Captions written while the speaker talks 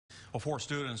Well, 4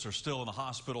 students are still in the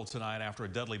hospital tonight after a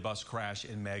deadly bus crash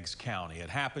in Meigs County. It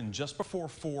happened just before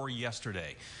 4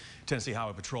 yesterday. Tennessee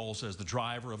Highway Patrol says the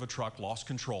driver of a truck lost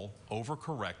control,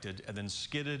 overcorrected, and then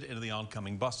skidded into the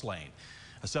oncoming bus lane.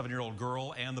 A 7-year-old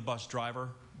girl and the bus driver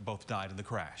both died in the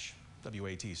crash.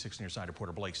 WATE 6 News Side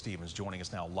reporter Blake Stevens joining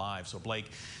us now live. So,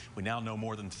 Blake, we now know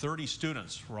more than 30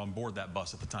 students were on board that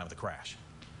bus at the time of the crash.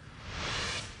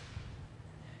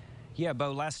 Yeah,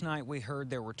 Bo, last night we heard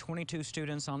there were 22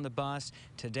 students on the bus.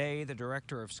 Today, the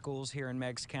director of schools here in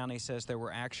Meigs County says there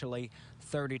were actually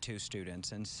 32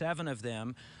 students, and 7 of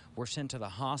them were sent to the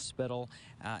hospital.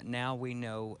 Now we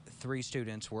know 3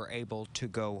 students were able to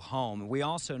go home. We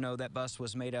also know that bus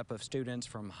was made up of students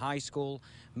from high school,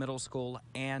 middle school,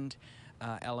 and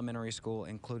elementary school,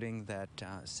 including that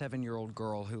 7-year-old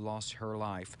girl who lost her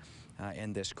life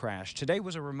in this crash. Today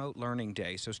was a remote learning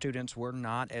day, so students were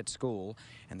not at school,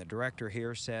 and the director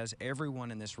here says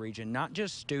everyone in this region, not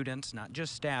just students, not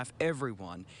just staff,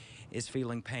 everyone is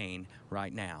feeling pain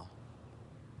right now.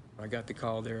 I got the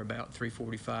call there about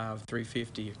 3:45,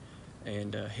 3:50,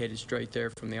 and headed straight there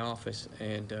from the office.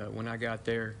 And when I got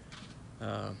there,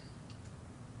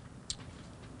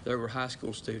 there were high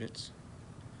school students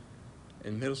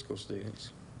and middle school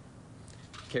students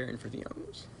caring for the young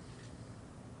ones.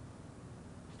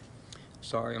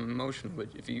 Sorry, I'm emotional, but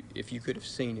if you could have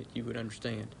seen it, you would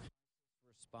understand.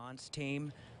 Response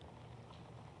team.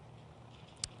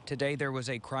 Today there was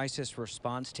a crisis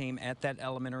response team at that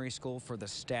elementary school for the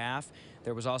staff.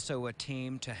 There was also a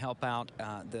team to help out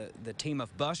the team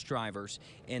of bus drivers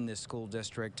in this school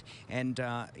district. And,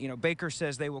 you know, Baker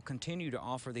says they will continue to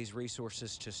offer these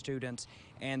resources to students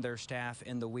and their staff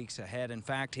in the weeks ahead. In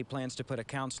fact, he plans to put a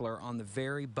counselor on the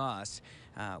very bus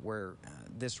where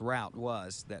this route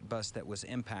was, that bus that was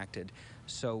impacted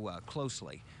so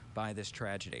closely by this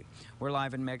tragedy. We're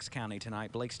live in Meigs County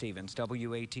tonight. Blake Stevens,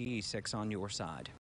 WATE 6 on your side.